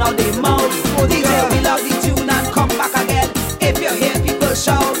 Water run out the mouth. DJ, we love the tune and come back again. If you hear people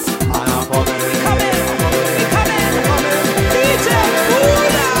shout, and I'm coming.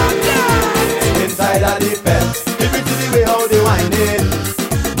 Inside of the bed, if you see the way how they whining.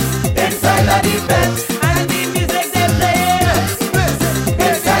 Inside of the bed, and the music they play.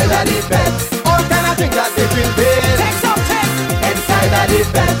 Inside of the bed, all kind of things that they bring pain. Take some take. Inside of the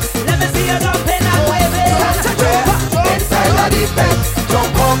bed, Let me see you jumping and waving. inside of the bed,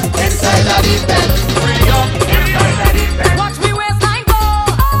 jump up. Inside of the bed, free up. Inside of the bed. Watch me waistline go.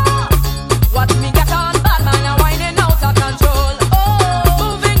 Watch me get on bad man and whining out of control.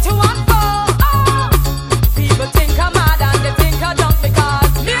 Moving to and fro. People think I'm mad and they think I'm drunk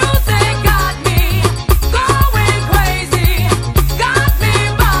because music got me going crazy. Got me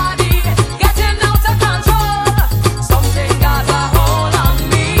body getting out of control. Something got a hold on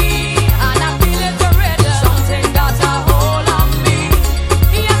me and I feel it already. Something got a hold on me.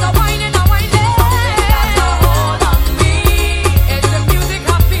 Yes, I'm whining, I'm whining. Something got a hold on me. It's the music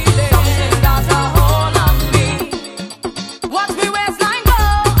I feel it. Something got a hold on me. Watch me waistline go.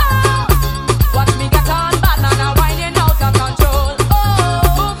 Watch me get on bad man and whining out of control.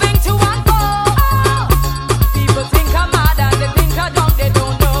 Moving to and fro. People think I'm mad and they think I'm drunk, they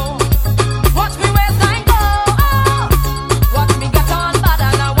don't know. Watch me waistline go. Watch me get on bad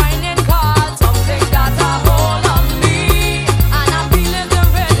and I'm whining 'cause something got a hold on me and I'm feeling the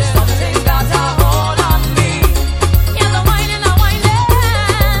rhythm. Something got a hold on me. Yeah, I'm whining, I'm whining.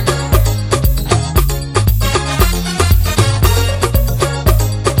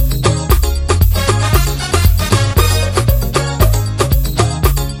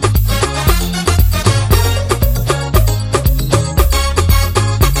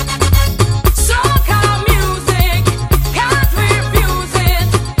 Soca music, can't refuse it.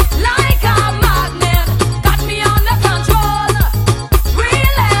 Like a magnet, got me under control.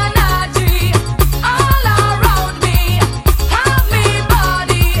 Real energy all around me. Have me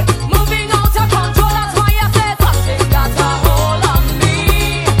body moving out of control. That's why I said something got a hold on me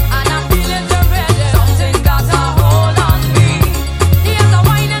and I'm feeling the rhythm. Something got a hold on me. Yes, I'm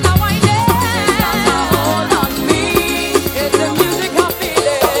whining, I'm whining. Something got a hold on me. It's the music I feel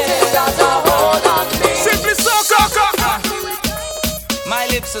it. Something got a hold on me. Simply soca. My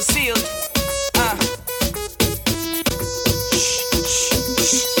lips are sealed.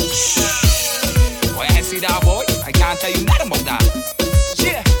 Boy, I see that boy. I can't tell you nothing about that.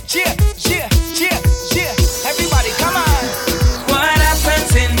 Yeah. Everybody, come on. What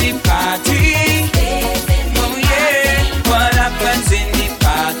happens in the party? Oh yeah, what happens in the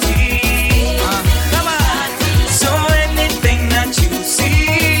party? Come on. So anything that you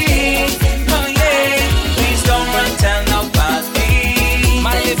see, oh yeah, please don't run tell nobody.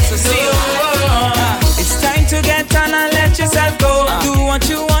 My lips are sealed. It's time to get on and let yourself go. Do what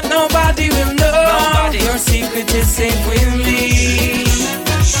you want, nobody will know. Your secret is safe with me.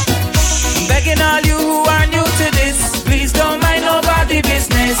 I'm begging all you who are new to this, please don't mind nobody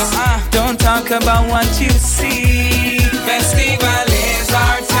business. Don't talk about what you see. Festival is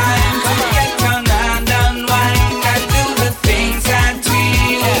our time to get on and unwind and do the things that we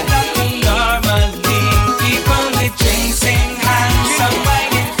would not do normally. People with drinks in hand, some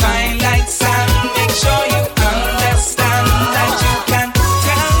whining fine like sand. Make sure you understand that you can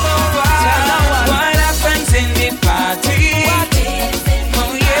tell no one what happens in the party.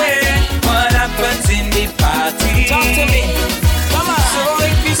 Oh yeah, what happens in the party? Talk to me. Come on. So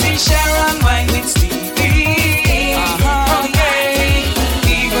if you see Sharon wine with Stevie, oh yeah,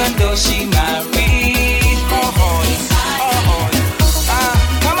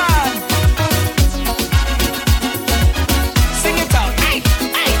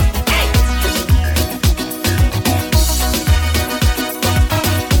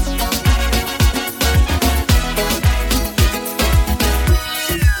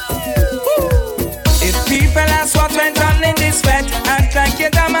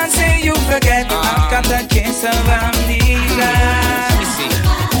 got that case of amnesia.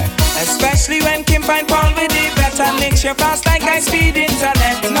 Especially when Kim find Paul with the better makes you fast like I speed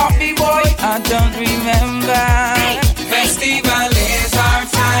internet. Not me boy, I don't remember. Festival is our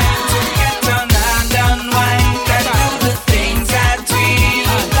time to get on and unwind and do the things that we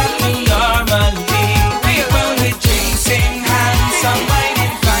do normally. People with drinks in hand, some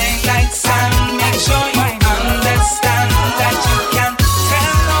whining fine like sand. Make sure you understand that you can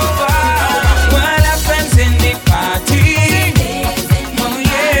tell no one what happens in the party. Oh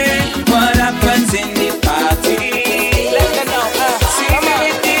yeah, what happens in the party. Let them know. See me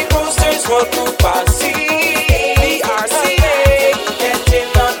with the posters, road to Passy. The RCA, getting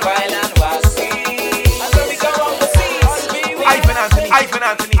on wild and wassy. And when we go on the seas, Ivan Anthony.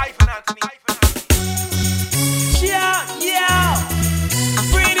 Yeah.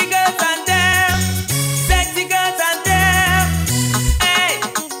 Pretty girls and them, sexy girls and them. Hey,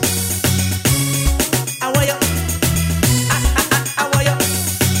 I want you. I want you.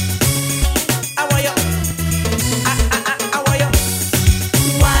 I want you. I want you.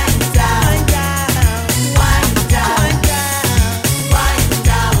 Wind down, wind down, wind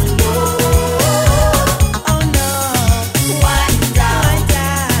down low. Oh no, wind down,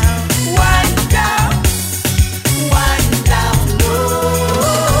 wind down. Wind down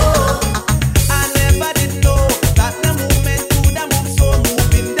low. I never did know that the movement could have moved so,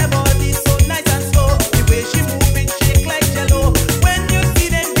 moving the body so nice and slow. The way she move it, shake like jello. When you see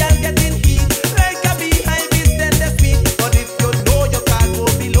them girl getting heat, like a beehive is then the speed. But if you know you can't go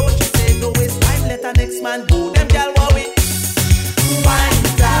below, she say no waste time, let the next man go. Them girl want it. Wind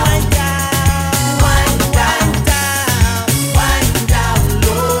down, wind down, wind down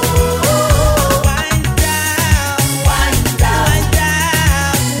low. Wind down, wind down,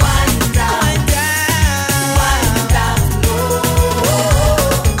 wind down low.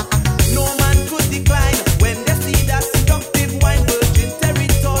 No man could decline when they see that seductive wine, virgin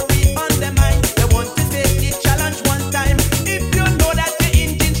territory on their mind. They want to take the challenge one time. If you know that your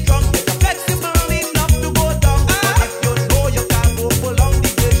engine strong, you're flexible enough to go down. But if you know you can't go for long, the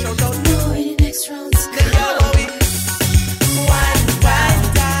girl shout out. No, in the next round, the girl want it. Wind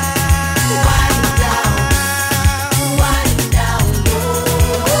down, wind down low.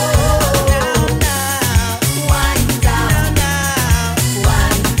 Wind down,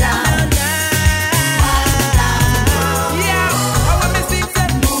 wind down. Yeah, I want me sing say,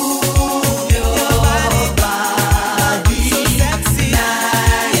 move your body, so sexy,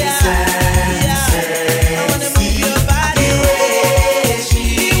 yeah. I wanna move your body,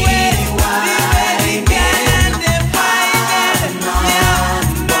 the way the girl and them whining,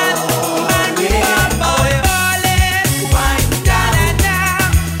 yeah, man, boy, ballin'. Wind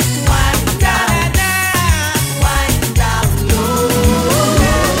down, wind down low.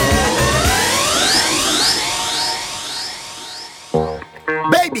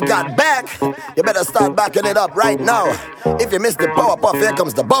 Baby got back. You better start backing it up right now. If you miss the power puff, here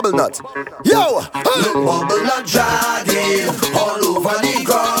comes the bubble nut. Yo! Look, bubble nut dragging all over the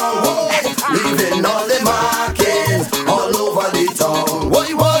ground, leaving all the markings all over the town.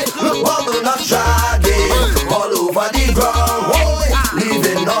 Why? Look, bubble nut dragging all over the ground,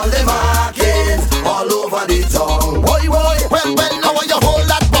 leaving all the markings all over the town. Why? Well, how are you hold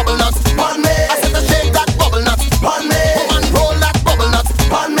that bubble nut? On me, I said to shake that bubble nut. on me, Woman, roll that bubble nut.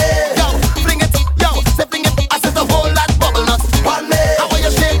 on me, Yo, fling it, say fling it. I said to hold that bubble nut. on me, How are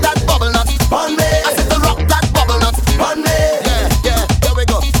you shake that bubble nut? on me, I said to rock that bubble nut. on me. Yeah, here we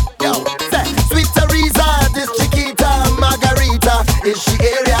go. Yo, say, Sweet Teresa, this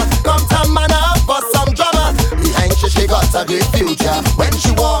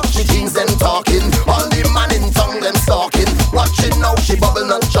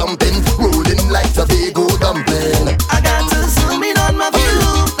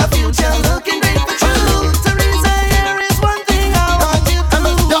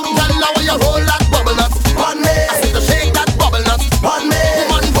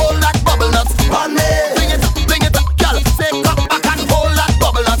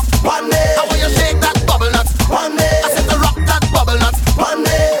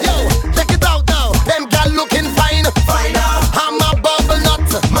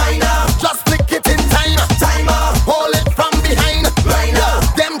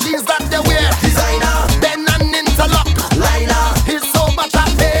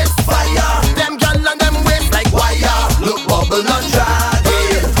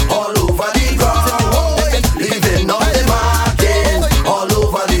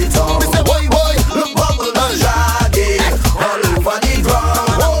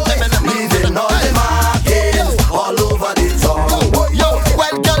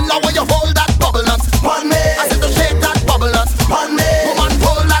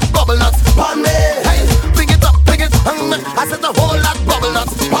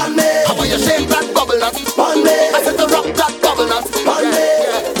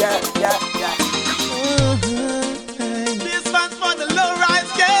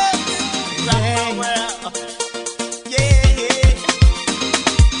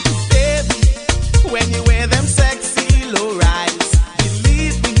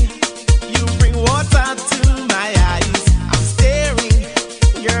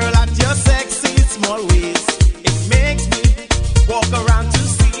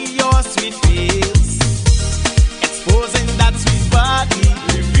sweet face, exposing that sweet body,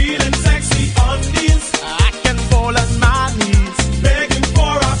 revealing sexy undies. I can fall on my knees, begging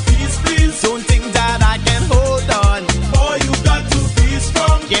for a piece, please. Don't think that I can hold on, boy, you got to be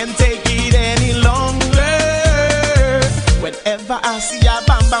strong. Can't take it any longer. Whenever I see a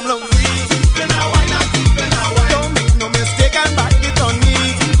bam bam low free, don't make no mistake and back it on me.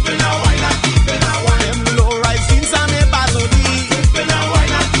 Them low rise jeans and me bazodi.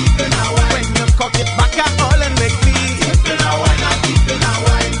 When you cock it back at all and make me.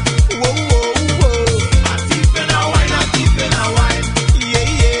 Whoa, whoa, whoa. Yeah,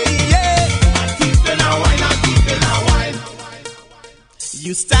 yeah, yeah.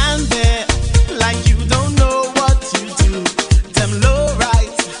 You stand there like you don't know what you do. Them low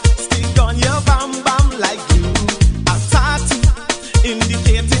rise stick on your bam bam like you a tattoo,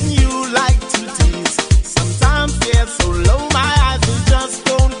 indicating you like to tease. Sometimes they're so low my eyes will just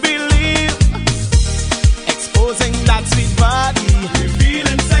don't believe. Exposing that sweet body,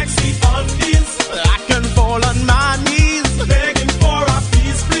 revealing sexy undies. I can fall on my knees, begging for a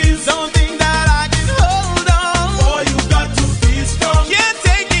piece, please. Don't think that I can hold on, boy, you got to be strong. Can't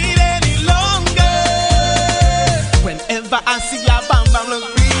take it any longer. Whenever I see a bam bam look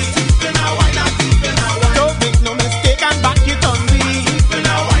free, don't make no mistake and back it on me.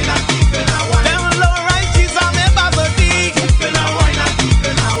 Them low rise jeans are me bazodi.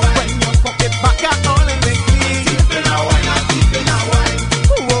 When you cock it back at all and make me.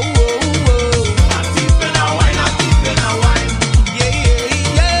 Whoa, whoa, whoa.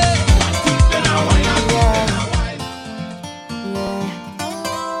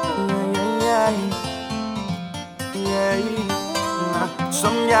 Yeah, yeah,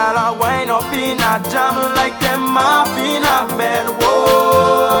 Some y'all are wind up in a jam like them up in a bed,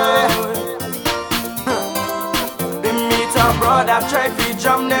 whoa. They meet a brother, try to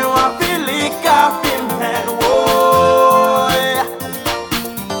jam, they want to lick off him head, whoa.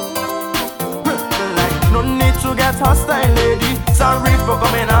 Like, no need to get hostile, lady. Sorry for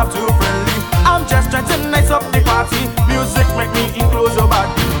coming up too friendly. I'm just trying to nice up the party. Music make me enclose your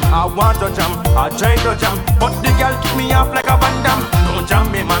body. I want to jam, I try to jam, but the girl kick me off like a Van Damme. Don't jam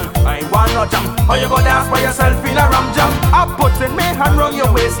me, man, I want to jam. Or you go dance by yourself in a ram jam. I put in my hand round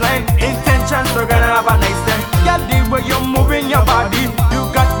your waistline. Intentions we're gonna have a nice time. Girl, the way you're moving your body, you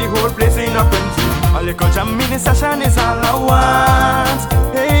got the whole place in a frenzy. A little jam mini session is all I want.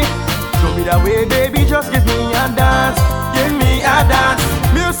 Hey, don't be that way, baby, just give me a dance. Give me a dance.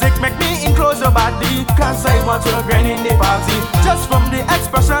 Music make me enclose your body, cause I want to grind in the party. Just from the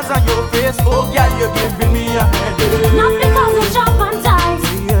expressions on your face, oh girl, you're giving me a headache. Not because it's sharp and tight,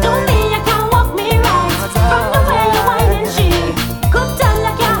 don't mean you can't walk me right. From the way you whine and shake, could tell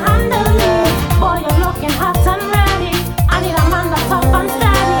like you handle it. Boy, you're looking hot and ready. I need a man that's up and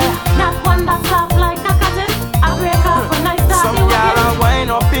steady, not one that's soft like a cotton. I break up when I start Some the y'all wicked. are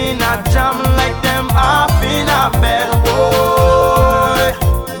wind up in a jam like them up in a bed, boy.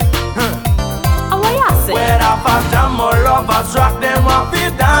 Where I fast jam or lovers rock, them want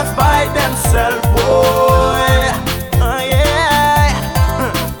to dance by themselves, boy. Yeah.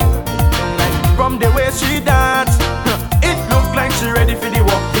 Like from the way she dance, it look like she ready for the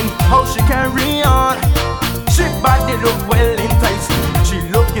walking. How she carry on, she body look well enticing. She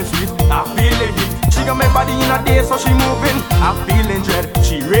looking sweet, I feel it heat. She got my body in a day, so she moving. I'm feeling dread,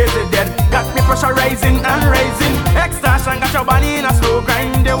 she raised it dead. Got me pressure rising and rising. Extortion got your body in a slow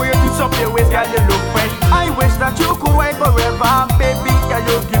grind. The way you twist up your waist, girl, you look fine. I wish that you could wait forever, baby, girl,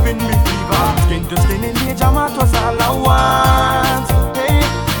 you're giving me fever. Skin to skin in the jam, it was all I want. Hey,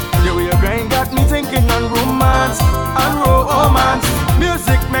 the way you grind got me thinking on romance and romance.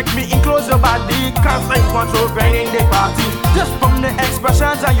 Music make me enclose your body, cause I want to grind in the party. Just from the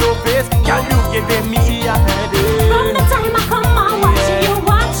expressions on your face, girl, you giving me a headache. From the time I come on watching you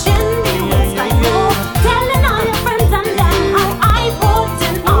watching me waist like you, telling all your friends and them how I put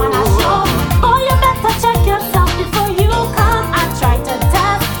in on a show. Oh, you better check yourself before you come and try to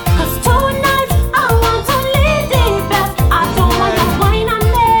test. Cause tonight I want to leave the best. I don't want you whine on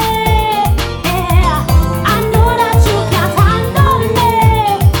me. Yeah, I know that you can't handle me.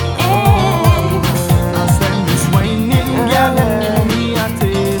 I send this whining girl, let me a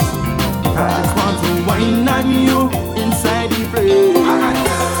taste. I just want to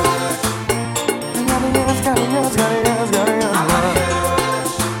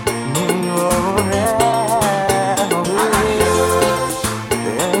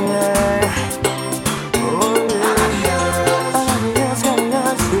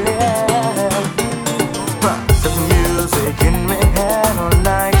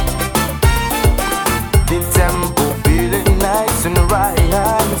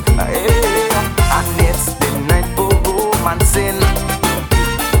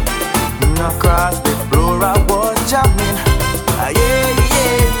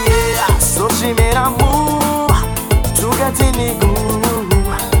me,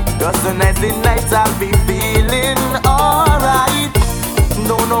 cause tonight's the night I'll be feeling alright.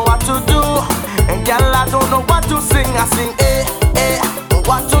 Don't know what to do, and girl I don't know what to sing. I sing,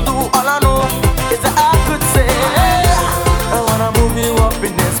 what to do, all I know is that I could say, I wanna move you up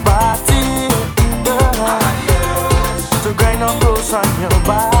in this party, to grind up close on your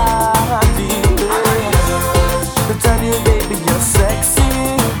body, to tell you baby you're sexy,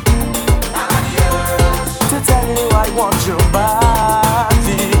 to tell you I want your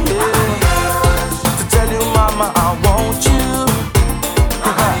body, to tell you mama I want you,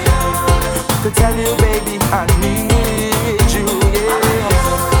 to tell you baby I need you, yeah.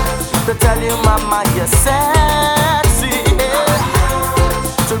 To tell you mama you're sexy,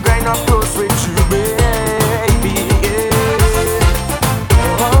 yeah. To grind up close with you baby, yeah.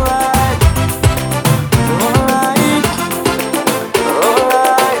 Alright, alright,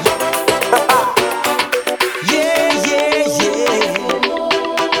 alright. Yeah, yeah, yeah.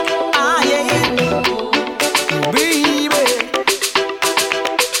 Ah, yeah. Baby.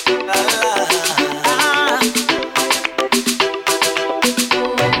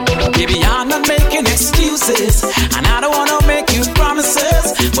 Baby, I'm not making excuses, and I don't wanna make you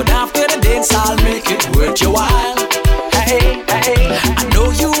promises, but after the dance, I'll make it worth your while. Hey, hey, I know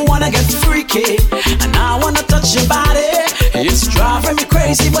you wanna get freaky, and I wanna touch your body. It's driving me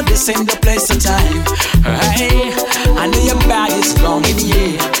crazy, but this ain't the place or time. Hey, I know your body's longing,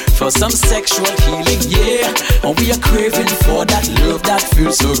 yeah, for some sexual healing, yeah. And we are craving for that love that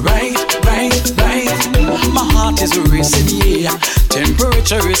feels so right, right, right. My heart is racing, yeah.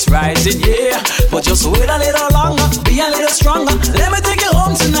 Temperature is rising, yeah. But just wait a little longer, be a little stronger. Let me take you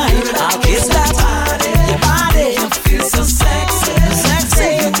home tonight. I'll kiss that body, your body. You feel so sexy,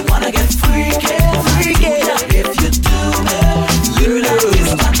 sexy. You wanna get freaky, freaky. If you do, you know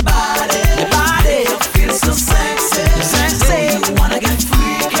it's my body, your body. You feel so sexy, sexy. You wanna get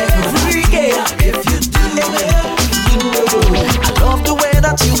freaky, freaky. If you do, you know. I love the way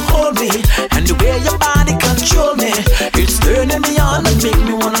that you hold me and the way your body control me. It's turning me on and make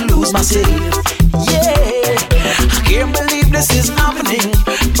me wanna lose myself. Yeah, I can't believe this is happening,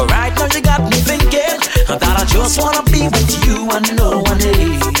 but right now you got me thinking that I just wanna be with you and no one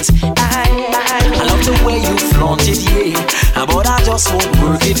else. I love the way you flaunt it, yeah, but I just won't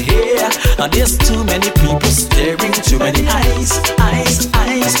work it here. There's too many people staring, too many eyes, eyes,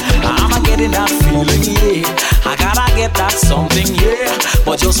 eyes. I'm getting that feeling, yeah. I gotta get that something, yeah.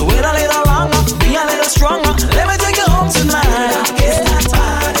 But just wait a little